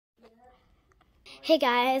Hey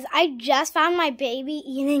guys, I just found my baby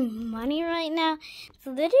eating money right now. It's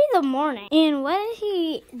literally the morning. And what is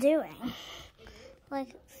he doing? Like,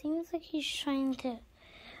 it seems like he's trying to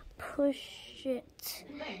push it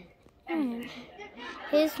in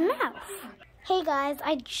his mouth. Hey guys,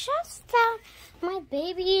 I just found my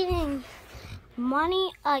baby eating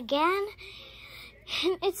money again.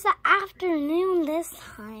 And it's the afternoon this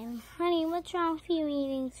time. Honey, what's wrong with you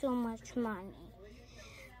eating so much money?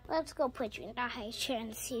 Let's go put you in the high chair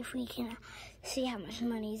and see if we can see how much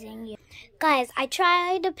money's in you. Guys, I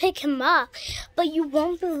tried to pick him up, but you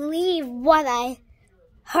won't believe what I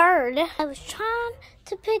heard. I was trying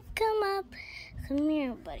to pick him up. Come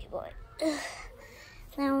here, buddy boy.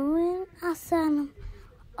 Now when I sent him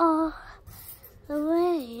all the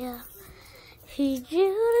way up, he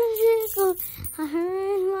jiggled and jiggled. I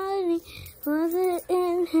heard money wasn't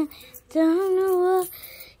in him. Don't know what.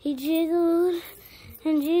 He jiggled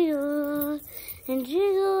and jiggled and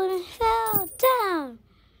jiggled and fell down.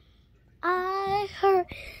 I heard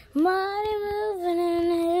money moving in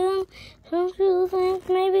him. Some people think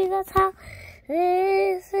maybe that's how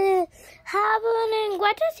this is happening.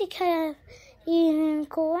 Why does he keep eating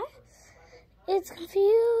corn? It's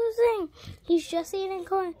confusing. He's just eating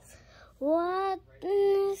corn. What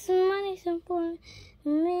is money so important?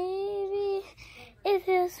 Maybe if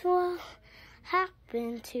this will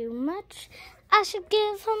happen too much, I should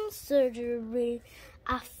give him surgery.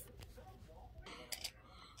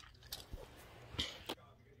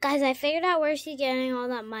 Guys, I figured out where she's getting all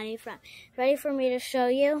that money from. Ready for me to show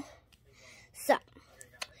you? So,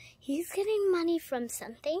 he's getting money from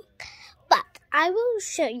something, but I will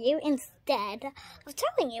show you instead of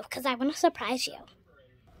telling you because I want to surprise you.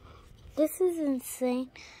 This is insane,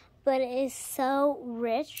 but it is so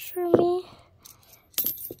rich for me.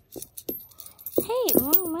 Hey,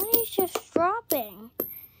 my money's just dropping.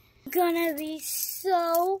 I'm gonna be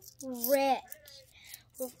so rich.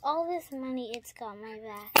 With all this money, it's got my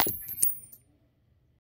back.